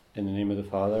In the name of the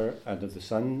Father, and of the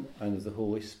Son, and of the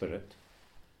Holy Spirit.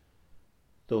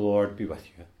 The Lord be with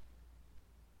you.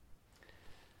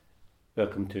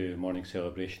 Welcome to morning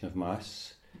celebration of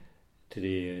Mass.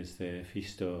 Today is the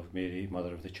feast of Mary,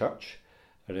 Mother of the Church,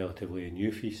 a relatively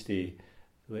new feast day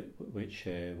which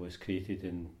was created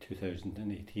in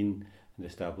 2018 and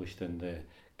established in the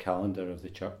calendar of the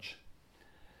Church.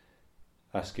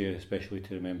 I ask you especially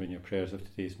to remember in your prayers of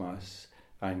today's Mass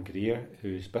Anne Greer,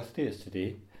 whose birthday is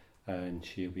today, and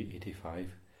she'll be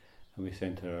 85, and we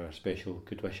send her our special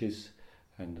good wishes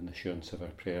and an assurance of our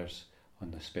prayers on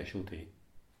this special day.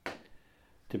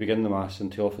 To begin the Mass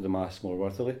and to offer the Mass more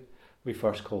worthily, we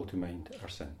first call to mind our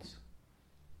sins.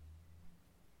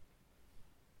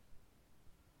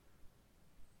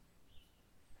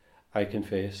 I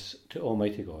confess to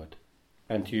Almighty God,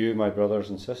 and to you, my brothers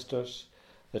and sisters,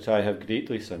 that I have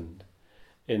greatly sinned,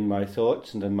 in my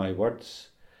thoughts and in my words,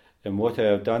 in what I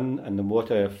have done and in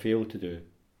what I have failed to do,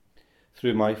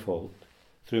 through my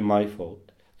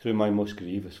most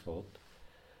grievous fault.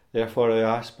 Therefore I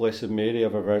ask Blessed Mary,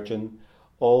 ever Virgin,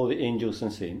 all the angels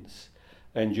and saints,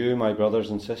 and you, my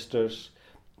brothers and sisters,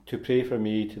 to pray for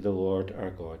me to the Lord our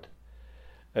God.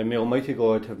 And may Almighty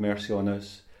God have mercy on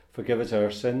us, forgive us our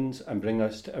sins, and bring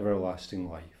us to everlasting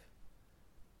life.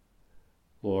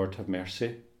 Lord, have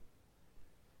mercy.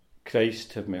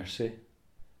 Christ, have mercy.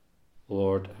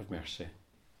 Lord, have mercy.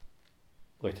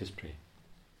 Let us pray.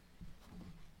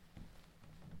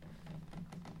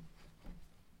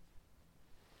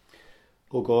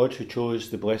 O God, who chose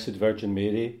the Blessed Virgin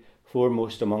Mary,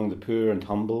 foremost among the poor and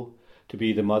humble, to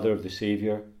be the mother of the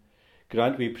Saviour,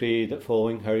 grant, we pray, that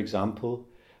following her example,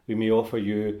 we may offer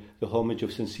you the homage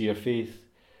of sincere faith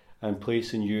and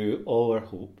place in you all our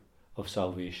hope of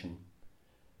salvation.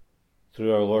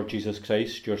 Through our Lord Jesus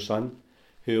Christ, your Son,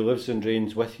 who lives and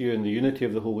reigns with you in the unity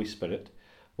of the Holy Spirit,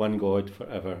 one God, for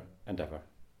ever and ever.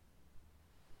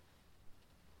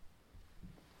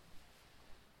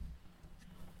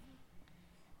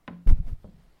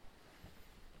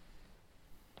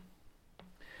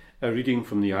 A reading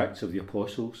from the Acts of the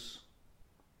Apostles.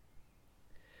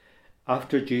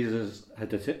 After Jesus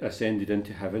had ascended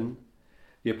into heaven,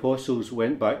 the apostles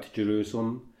went back to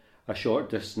Jerusalem, a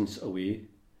short distance away,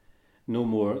 no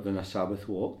more than a Sabbath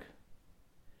walk.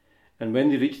 And when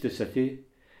they reached the city,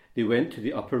 they went to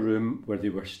the upper room where they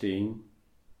were staying.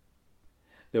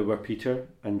 There were Peter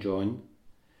and John,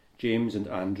 James and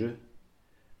Andrew,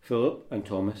 Philip and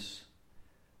Thomas,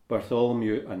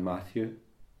 Bartholomew and Matthew,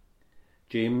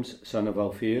 James, son of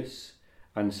Alphaeus,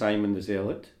 and Simon the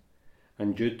Zealot,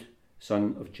 and Jude,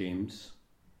 son of James.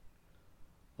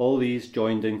 All these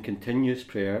joined in continuous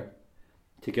prayer,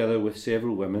 together with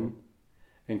several women,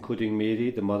 including Mary,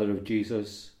 the mother of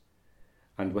Jesus,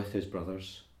 and with his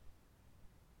brothers.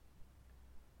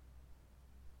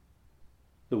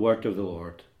 The word of the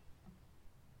Lord.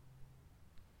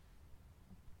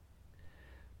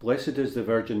 Blessed is the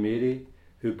Virgin Mary,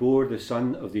 who bore the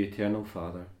Son of the Eternal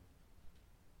Father.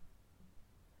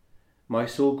 My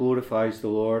soul glorifies the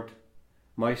Lord,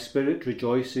 my spirit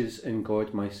rejoices in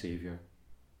God my Saviour.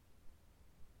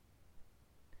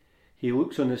 He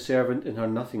looks on his servant in her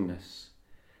nothingness.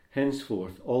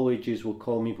 Henceforth all ages will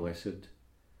call me blessed.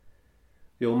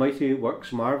 The Almighty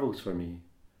works marvels for me,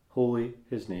 holy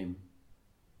his name.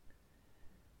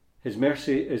 His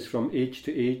mercy is from age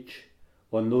to age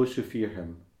on those who fear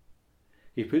him.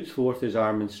 He puts forth his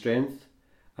arm in strength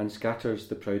and scatters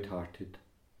the proud-hearted.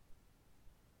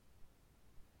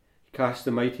 He casts the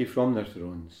mighty from their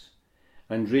thrones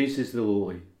and raises the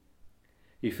lowly.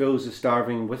 He fills the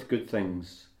starving with good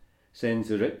things, sends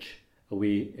the rich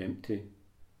away empty.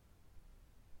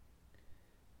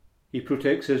 He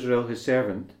protects Israel, his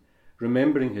servant,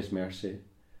 remembering his mercy,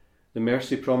 the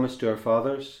mercy promised to our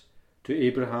fathers, to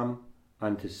Abraham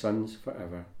and his sons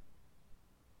forever.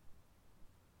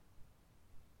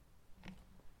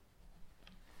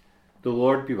 The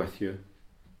Lord be with you.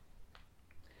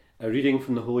 A reading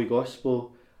from the Holy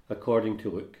Gospel according to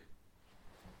Luke.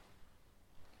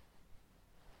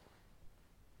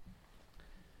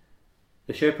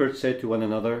 The shepherds said to one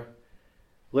another,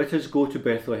 "Let us go to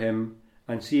Bethlehem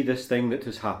and see this thing that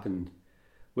has happened,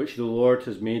 which the Lord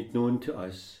has made known to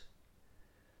us."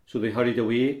 So they hurried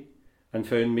away and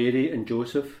found Mary and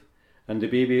Joseph and the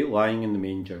baby lying in the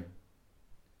manger.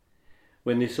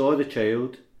 When they saw the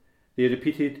child, they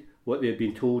repeated what they had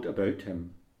been told about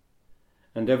him,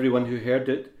 and everyone who heard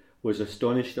it was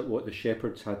astonished at what the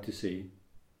shepherds had to say.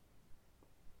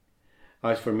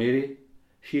 As for Mary,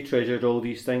 she treasured all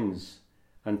these things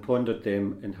and pondered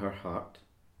them in her heart.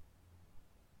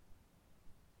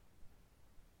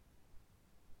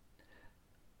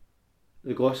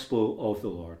 The Gospel of the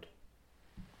Lord.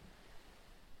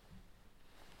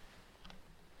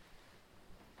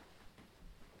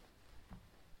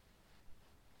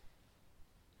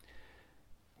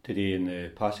 Today, in the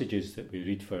passages that we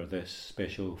read for this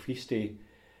special feast day,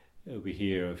 we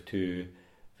hear of two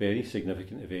very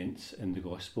significant events in the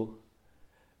Gospel.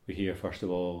 We hear first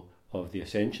of all of the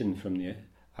Ascension from the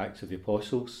Acts of the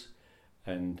Apostles,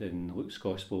 and in Luke's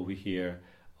Gospel we hear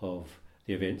of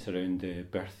the events around the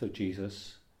birth of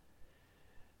Jesus.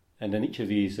 And in each of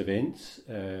these events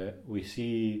we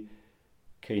see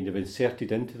kind of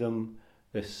inserted into them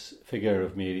this figure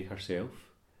of Mary herself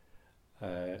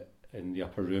in the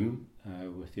upper room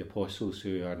with the apostles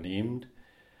who are named.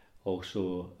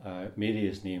 Also Mary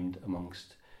is named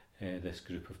amongst this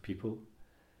group of people.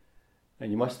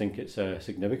 And you must think it's a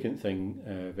significant thing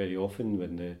very often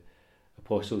when the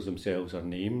apostles themselves are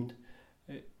named.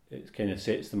 It kind of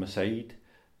sets them aside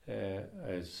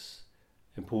as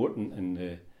important in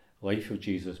the life of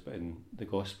Jesus, but in the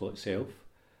gospel itself.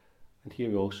 And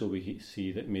here we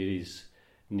see that Mary's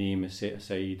name is set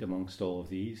aside amongst all of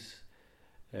these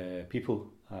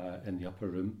people in the upper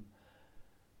room.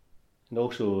 And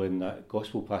also in that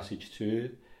gospel passage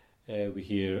too, we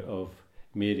hear of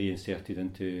Mary inserted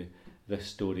into this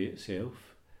story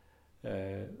itself,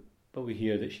 but we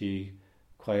hear that she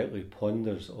quietly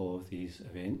ponders all of these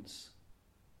events.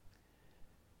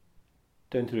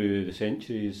 Down through the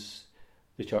centuries,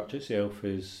 the Church itself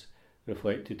has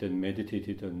reflected and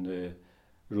meditated on the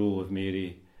role of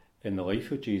Mary in the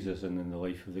life of Jesus and in the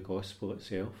life of the Gospel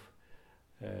itself.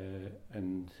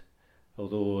 And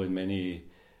although in many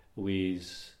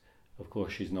ways, of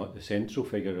course, she's not the central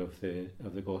figure of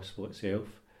the Gospel itself,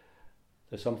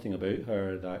 there's something about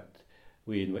her, that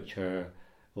way in which her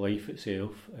life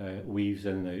itself weaves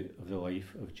in and out of the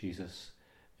life of Jesus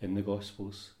in the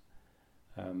Gospels.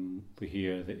 We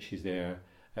hear that she's there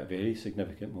at very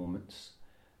significant moments,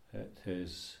 at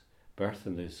his birth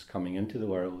and his coming into the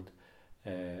world,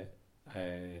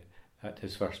 at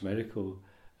his first miracle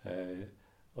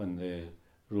on the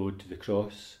road to the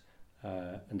cross,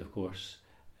 and of course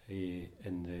in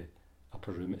the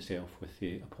upper room itself with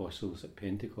the apostles at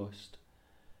Pentecost.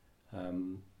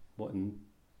 What an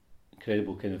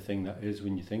incredible kind of thing that is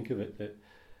when you think of it, that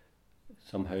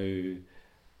somehow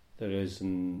there is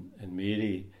in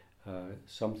Mary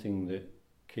something that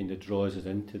kind of draws us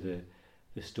into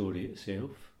the story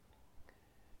itself.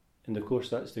 And of course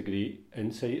that's the great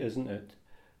insight, isn't it?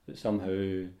 That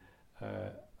somehow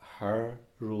her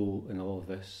role in all of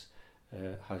this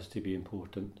has to be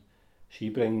important. She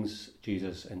brings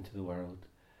Jesus into the world.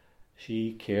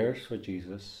 She cares for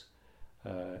Jesus.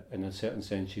 In a certain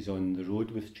sense, she's on the road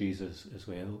with Jesus as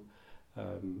well,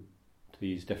 to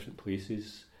these different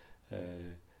places,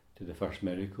 to the first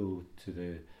miracle, to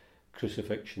the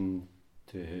crucifixion,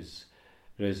 to his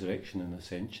resurrection and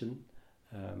ascension.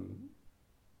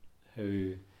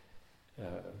 How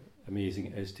amazing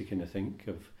it is to kind of think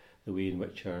of the way in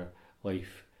which her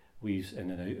life weaves in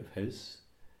and out of his.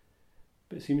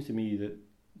 But it seems to me that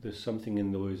there's something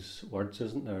in those words,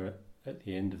 isn't there, at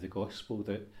the end of the Gospel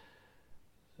that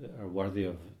are worthy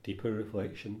of deeper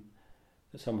reflection,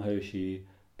 that somehow she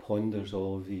ponders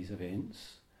all of these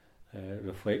events,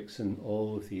 reflects on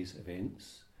all of these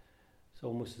events. It's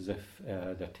almost as if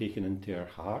they're taken into her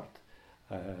heart,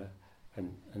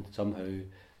 and somehow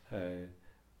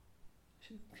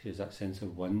she has that sense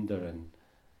of wonder and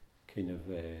kind of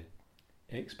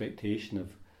expectation of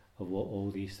what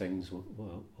all these things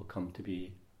will come to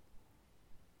be.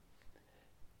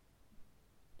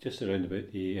 Just around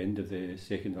about the end of the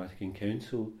Second Vatican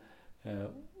Council,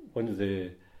 one of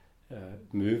the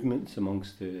movements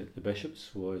amongst the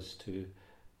bishops was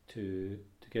to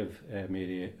give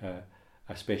Mary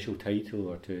a special title,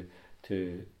 or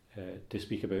to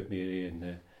speak about Mary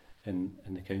in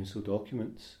the council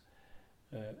documents.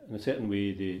 In a certain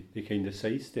way, they kind of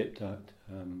sidestepped that.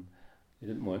 They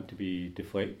didn't want to be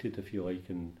deflected, if you like,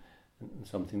 in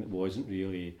something that wasn't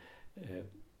really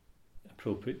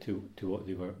appropriate to what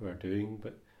they were doing.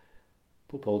 But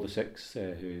Pope Paul VI,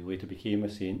 who later became a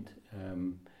saint,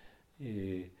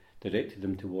 directed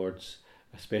them towards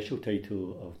a special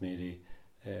title of Mary,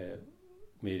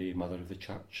 Mary, Mother of the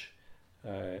Church.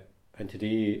 And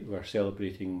today we're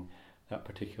celebrating that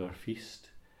particular feast.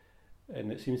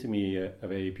 And it seems to me a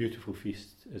very beautiful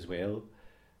feast as well,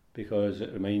 because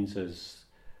it reminds us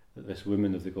that this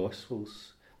woman of the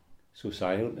Gospels, so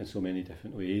silent in so many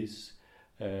different ways,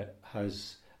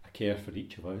 has a care for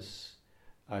each of us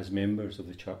as members of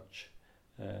the Church.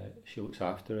 She looks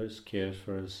after us, cares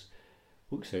for us,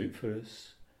 looks out for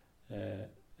us, and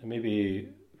maybe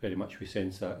very much we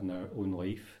sense that in our own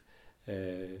life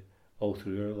all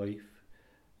through our life,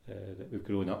 that we've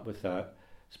grown up with that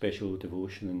special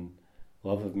devotion and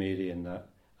love of Mary and that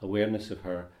awareness of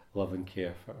her love and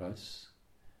care for us.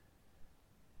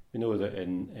 We know that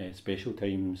in special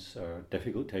times or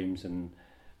difficult times in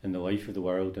the life of the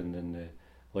world and in the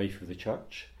life of the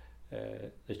church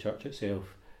itself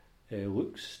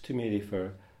looks to Mary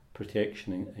for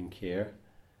protection and care,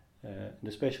 and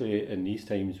especially in these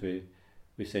times we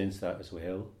sense that as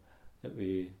well, that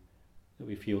we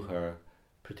feel her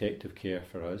protective care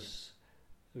for us.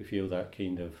 We feel that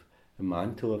kind of a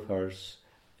mantle of hers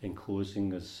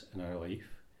enclosing us in our life,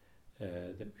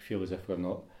 that we feel as if we're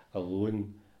not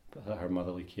alone, but that her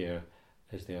motherly care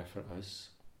is there for us.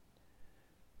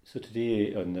 So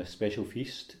today on this special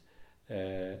feast,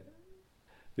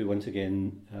 we once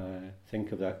again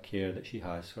think of that care that she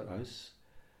has for us.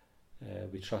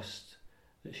 We trust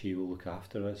that she will look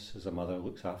after us as a mother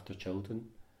looks after children.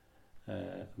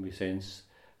 And we sense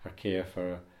her care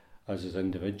for us as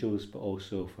individuals, but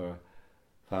also for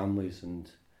families and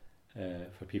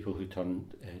for people who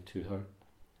turn to her.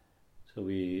 So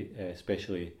we,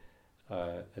 especially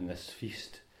in this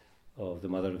feast of the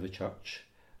Mother of the Church,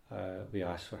 we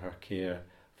ask for her care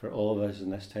for all of us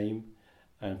in this time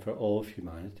and for all of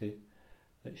humanity,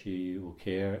 that she will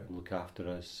care and look after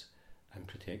us and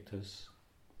protect us.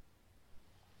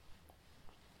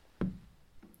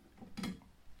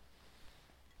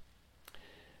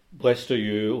 Blessed are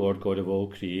you, Lord God of all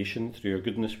creation. Through your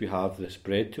goodness we have this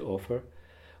bread to offer,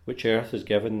 which earth has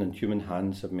given and human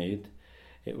hands have made.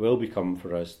 It will become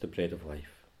for us the bread of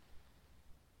life.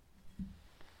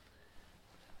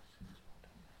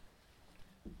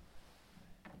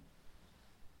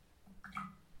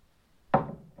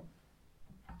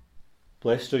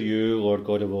 Blessed are you, Lord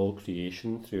God of all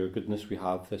creation. Through your goodness we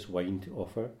have this wine to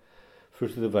offer,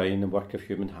 fruit of the vine and work of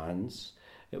human hands.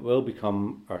 It will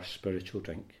become our spiritual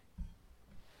drink.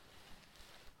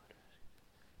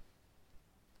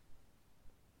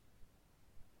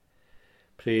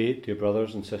 Pray, dear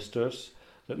brothers and sisters,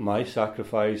 that my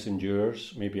sacrifice and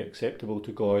yours may be acceptable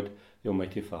to God, the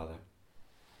Almighty Father.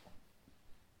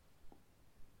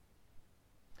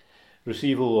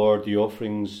 Receive, O Lord, the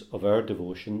offerings of our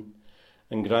devotion,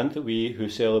 and grant that we who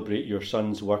celebrate your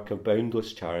Son's work of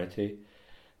boundless charity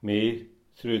may,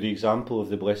 through the example of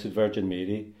the Blessed Virgin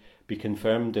Mary, be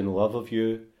confirmed in love of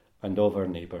you and of our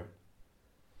neighbour.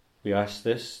 We ask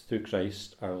this through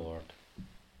Christ our Lord.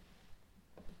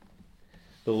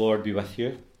 The Lord be with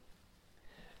you.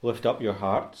 Lift up your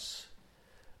hearts.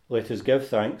 Let us give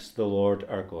thanks to the Lord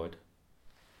our God.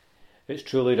 It's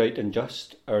truly right and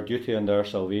just, our duty and our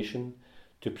salvation,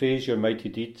 to praise your mighty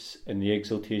deeds in the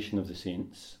exaltation of the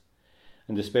saints,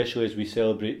 and especially as we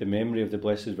celebrate the memory of the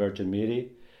Blessed Virgin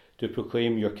Mary, to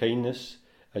proclaim your kindness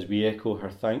as we echo her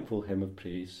thankful hymn of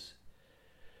praise.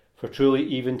 For truly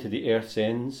even to the earth's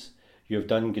ends you have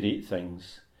done great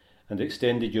things, and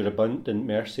extended your abundant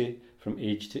mercy from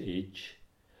age to age.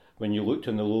 When you looked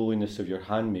on the lowliness of your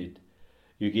handmaid,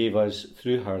 you gave us,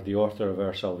 through her, the author of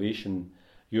our salvation,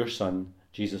 your Son,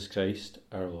 Jesus Christ,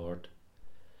 our Lord.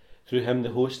 Through him the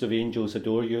host of angels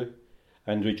adore you,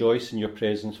 and rejoice in your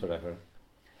presence forever.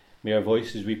 May our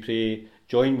voices, we pray,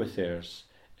 join with theirs,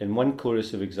 in one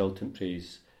chorus of exultant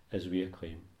praise, as we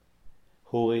acclaim.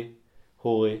 Holy,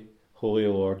 holy, holy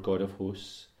Lord God of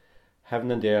hosts,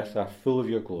 heaven and earth are full of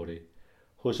your glory.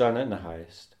 Hosanna in the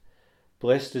highest.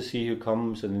 Blessed is he who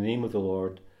comes in the name of the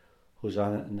Lord.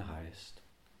 Hosanna in the highest.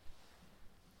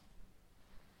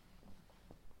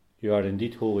 You are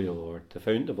indeed holy, O Lord, the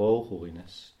fount of all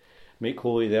holiness. Make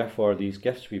holy, therefore, these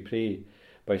gifts, we pray,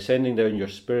 by sending down your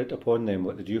Spirit upon them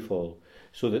like the dewfall,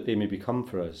 so that they may become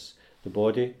for us the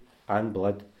body and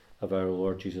blood of our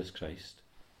Lord Jesus Christ.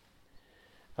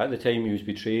 At the time he was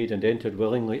betrayed and entered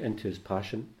willingly into his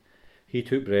passion, he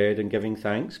took bread and, giving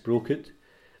thanks, broke it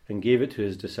and gave it to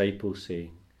his disciples,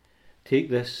 saying,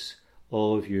 Take this,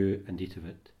 all of you, and eat of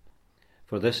it,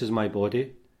 for this is my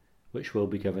body, which will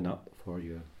be given up for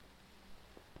you.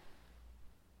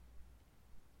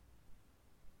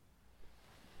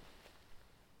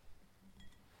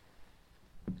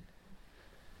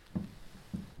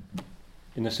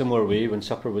 In a similar way, when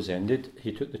supper was ended,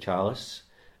 he took the chalice,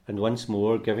 and once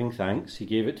more, giving thanks, he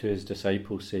gave it to his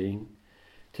disciples, saying,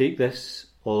 Take this,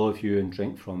 all of you, and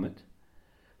drink from it,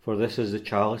 for this is the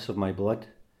chalice of my blood,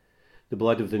 the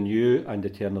blood of the new and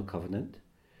eternal covenant,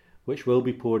 which will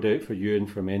be poured out for you and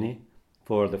for many,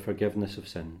 for the forgiveness of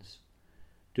sins.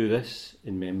 Do this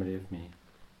in memory of me.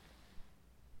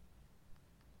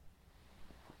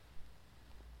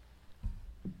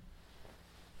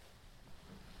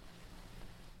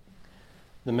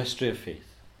 The mystery of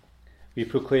faith. We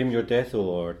proclaim your death, O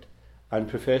Lord, and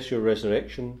profess your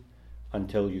resurrection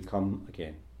until you come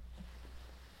again.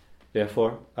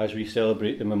 Therefore, as we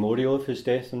celebrate the memorial of his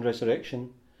death and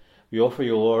resurrection, we offer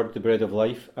you, Lord, the bread of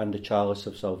life and the chalice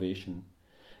of salvation,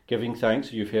 giving thanks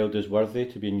that you've held us worthy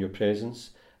to be in your presence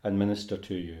and minister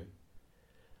to you.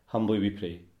 Humbly we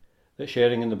pray that,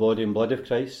 sharing in the body and blood of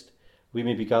Christ, we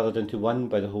may be gathered into one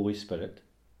by the Holy Spirit.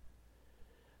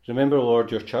 Remember,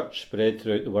 Lord, your church spread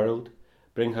throughout the world.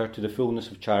 Bring her to the fullness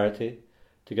of charity,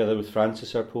 together with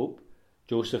Francis our Pope,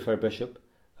 Joseph our Bishop,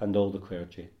 and all the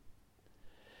clergy.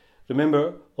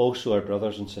 Remember also our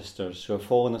brothers and sisters who have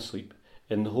fallen asleep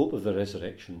in the hope of the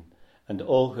resurrection, and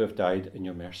all who have died in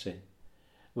your mercy.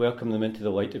 Welcome them into the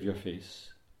light of your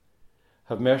face.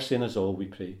 Have mercy on us all, we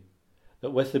pray,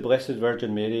 that with the Blessed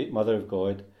Virgin Mary, Mother of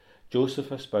God,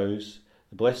 Joseph our spouse,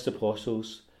 the blessed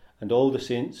apostles, and all the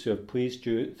saints who have pleased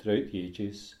you throughout the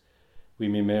ages, we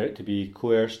may merit to be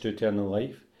co-heirs to eternal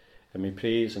life, and may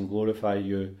praise and glorify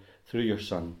you through your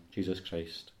Son, Jesus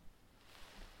Christ.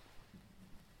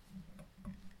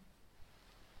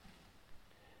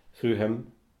 Through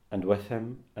him, and with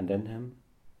him, and in him,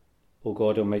 O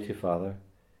God, Almighty Father,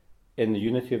 in the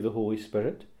unity of the Holy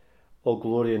Spirit, all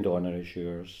glory and honour is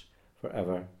yours, for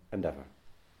ever and ever.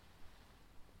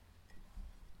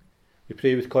 We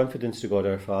pray with confidence to God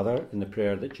our Father in the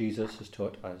prayer that Jesus has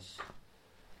taught us.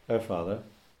 Our Father,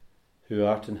 who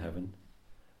art in heaven,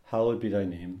 hallowed be thy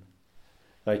name.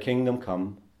 Thy kingdom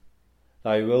come,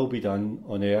 thy will be done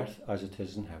on earth as it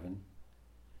is in heaven.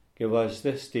 Give us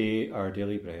this day our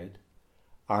daily bread,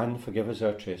 and forgive us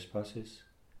our trespasses,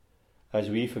 as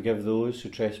we forgive those who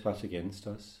trespass against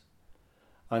us.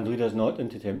 And lead us not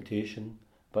into temptation,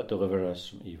 but deliver us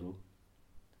from evil.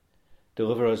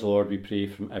 Deliver us, Lord, we pray,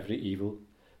 from every evil.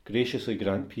 Graciously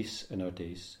grant peace in our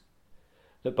days,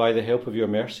 that by the help of your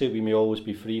mercy we may always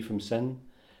be free from sin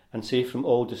and safe from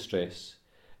all distress,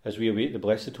 as we await the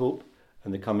blessed hope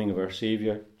and the coming of our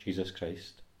Saviour, Jesus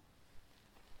Christ.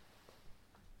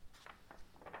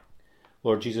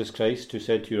 Lord Jesus Christ, who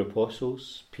said to your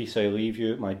apostles, "Peace I leave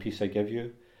you, my peace I give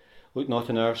you," look not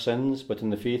on our sins, but in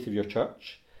the faith of your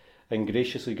church, and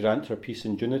graciously grant her peace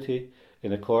and unity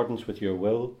in accordance with your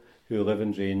will, who live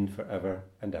and reign for ever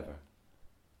and ever.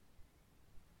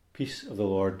 Peace of the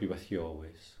Lord be with you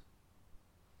always.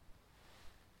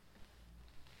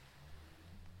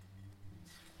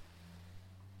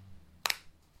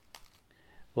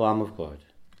 Lamb of God,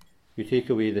 you take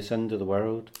away the sins of the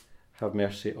world, have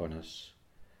mercy on us.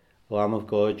 Lamb of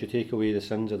God, you take away the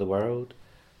sins of the world,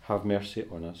 have mercy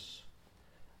on us.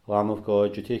 Lamb of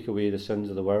God, you take away the sins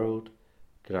of the world,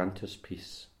 grant us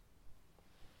peace.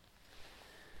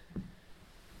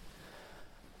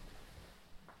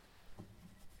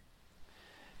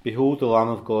 Behold the Lamb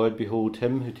of God, behold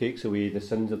him who takes away the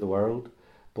sins of the world.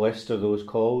 Blessed are those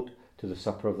called to the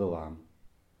supper of the Lamb.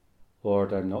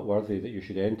 Lord, I am not worthy that you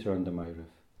should enter under my roof,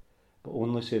 but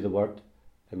only say the word,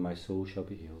 and my soul shall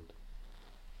be healed.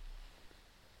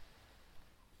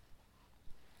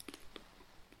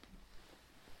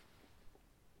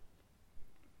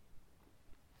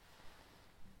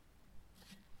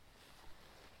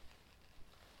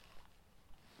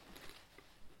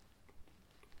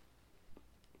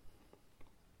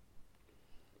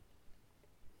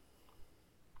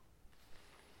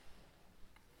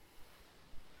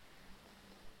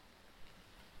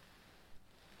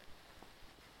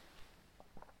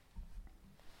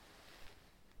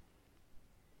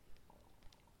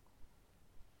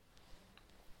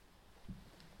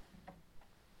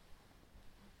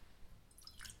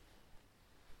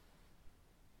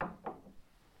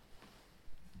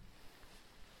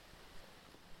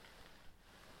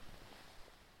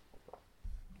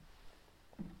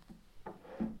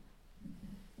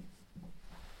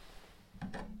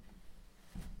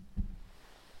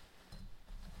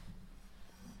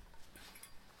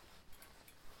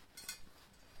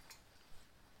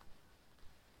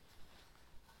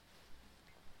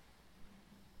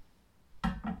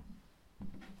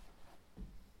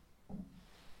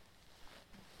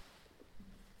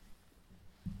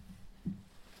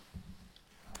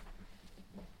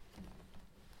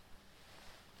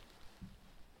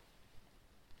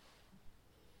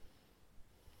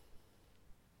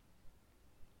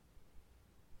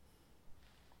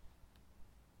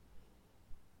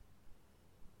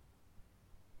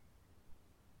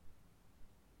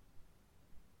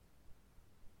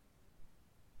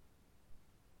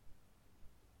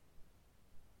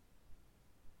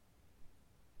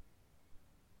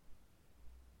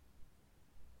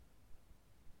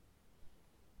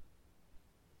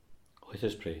 Let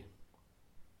us pray.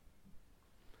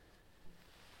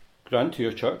 Grant to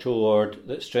your church, O Lord,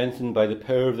 that strengthened by the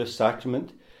power of this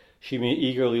sacrament, she may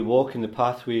eagerly walk in the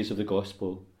pathways of the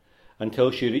gospel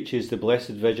until she reaches the blessed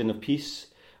vision of peace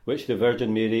which the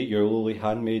Virgin Mary, your lowly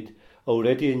handmaid,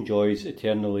 already enjoys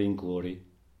eternally in glory.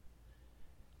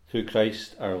 Through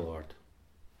Christ our Lord.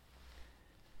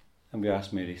 And we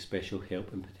ask Mary's special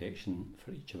help and protection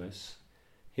for each of us.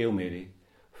 Hail Mary,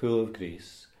 full of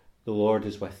grace, the Lord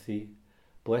is with thee.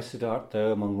 Blessed art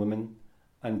thou among women,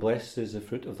 and blessed is the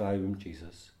fruit of thy womb,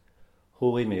 Jesus.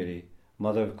 Holy Mary,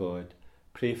 Mother of God,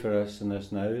 pray for us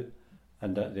sinners now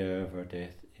and at the hour of our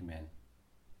death. Amen.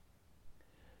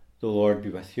 The Lord be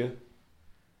with you,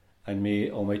 and may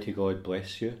Almighty God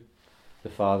bless you, the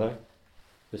Father,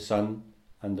 the Son,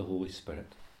 and the Holy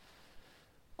Spirit.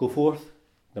 Go forth,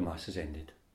 the Mass is ended.